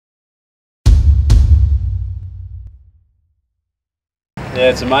Yeah,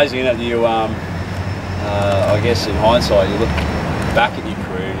 it's amazing that you, I guess in hindsight, you look back at your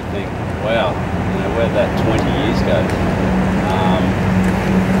career and you think, wow, where'd that 20 years go?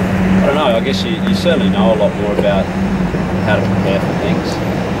 I don't know, I guess you certainly know a lot more about how to prepare for things,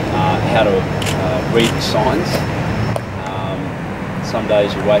 how to read the signs. Some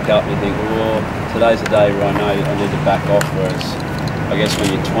days you wake up and you think, well, today's a day where I know I need to back off, whereas I guess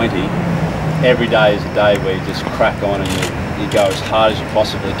when you're 20, every day is a day where you just crack on and you go as hard as you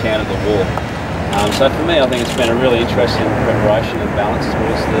possibly can at the wall. So for me, I think it's been a really interesting preparation and balance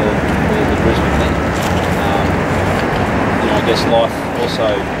towards the Brisbane thing. I guess life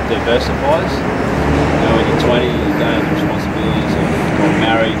also diversifies. When you're 20, you gain the responsibilities of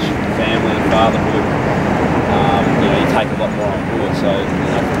marriage, family, fatherhood. You take a lot more on board. So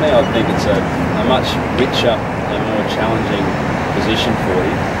for me, I think it's a much richer and more challenging position for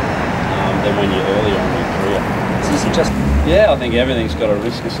you than when you're earlier in your career. Is it just? Yeah, I think everything's got a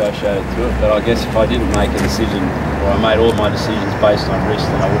risk associated to it, but I guess if I didn't make a decision, or I made all my decisions based on risk,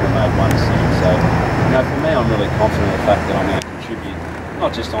 then I would have made one decision. So, for me, I'm really confident in the fact that I'm going to contribute,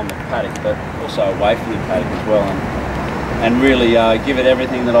 not just on the paddock, but also away from the paddock as well, and really give it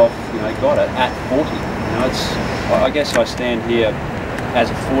everything that I've got at 40. I guess I stand here as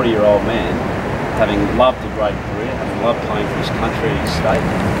a 40-year-old man, having loved a great career, having loved playing for this country, his state.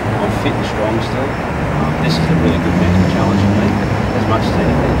 I'm fit and strong still. This is a really good mental challenge for me, as much as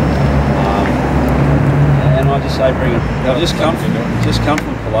anything. And I just say, bring it. I've just come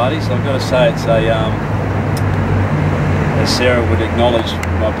from Pilates. I've got to say, it's a, as Sarah would acknowledge,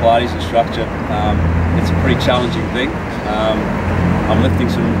 my Pilates instructor, it's a pretty challenging thing. I'm lifting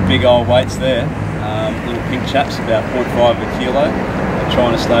some big old weights there, little pink chaps, about 0.5 of a kilo. I'm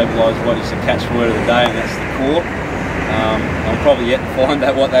trying to stabilise what is the catchword of the day, and that's the core. I'm probably yet to find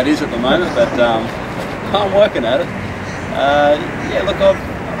out what that is at the moment, but I'm working at it. Yeah, look,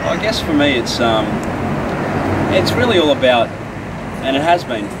 I guess for me it's really all about, and it has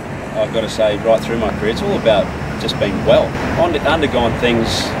been, I've got to say, right through my career, it's all about just being well. I've undergone things,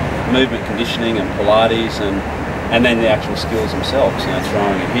 movement conditioning and Pilates, and then the actual skills themselves,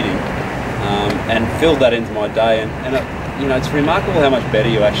 throwing and hitting, and filled that into my day, and it's remarkable how much better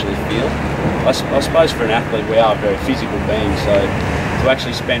you actually feel. I suppose for an athlete, we are very physical beings, so to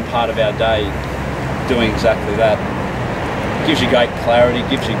actually spend part of our day doing exactly that gives you great clarity,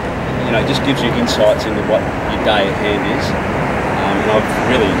 gives you, just gives you insights into what your day at hand is, and I've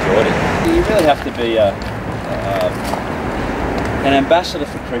really enjoyed it. You really have to be an ambassador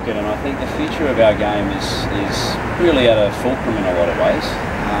for cricket, and I think the future of our game is really at a fulcrum in a lot of ways.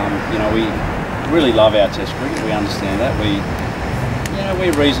 We really love our Test cricket. We understand that. We're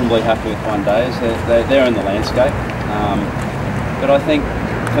reasonably happy with one days. They're in the landscape. But I think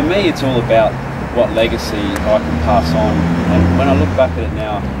for me, it's all about what legacy I can pass on. And when I look back at it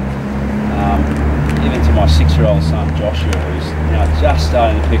now, even to my 6-year-old son Joshua, who's just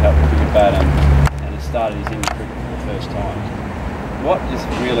starting to pick up the cricket bat and has started his Indian cricket for the first time, what is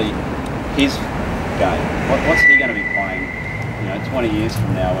really his game? What's he going to be playing 20 years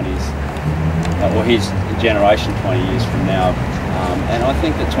from now, when he's, or his generation 20 years from now? And I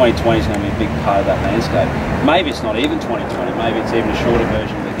think that 2020 is going to be a big part of that landscape. Maybe it's not even 2020, maybe it's even a shorter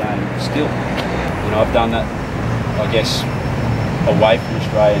version of the game still. I've done that, I guess, away from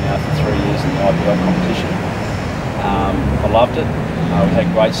Australia now for 3 years in the IPL competition. I loved it. We had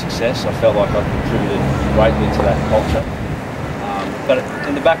great success. I felt like I contributed greatly to that culture. But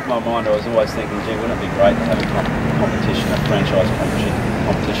in the back of my mind, I was always thinking, gee, wouldn't it be great to have a competition, a franchise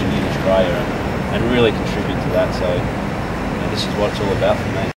competition in Australia, and really contribute to that. So this is what it's all about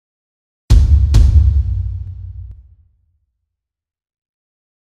for me.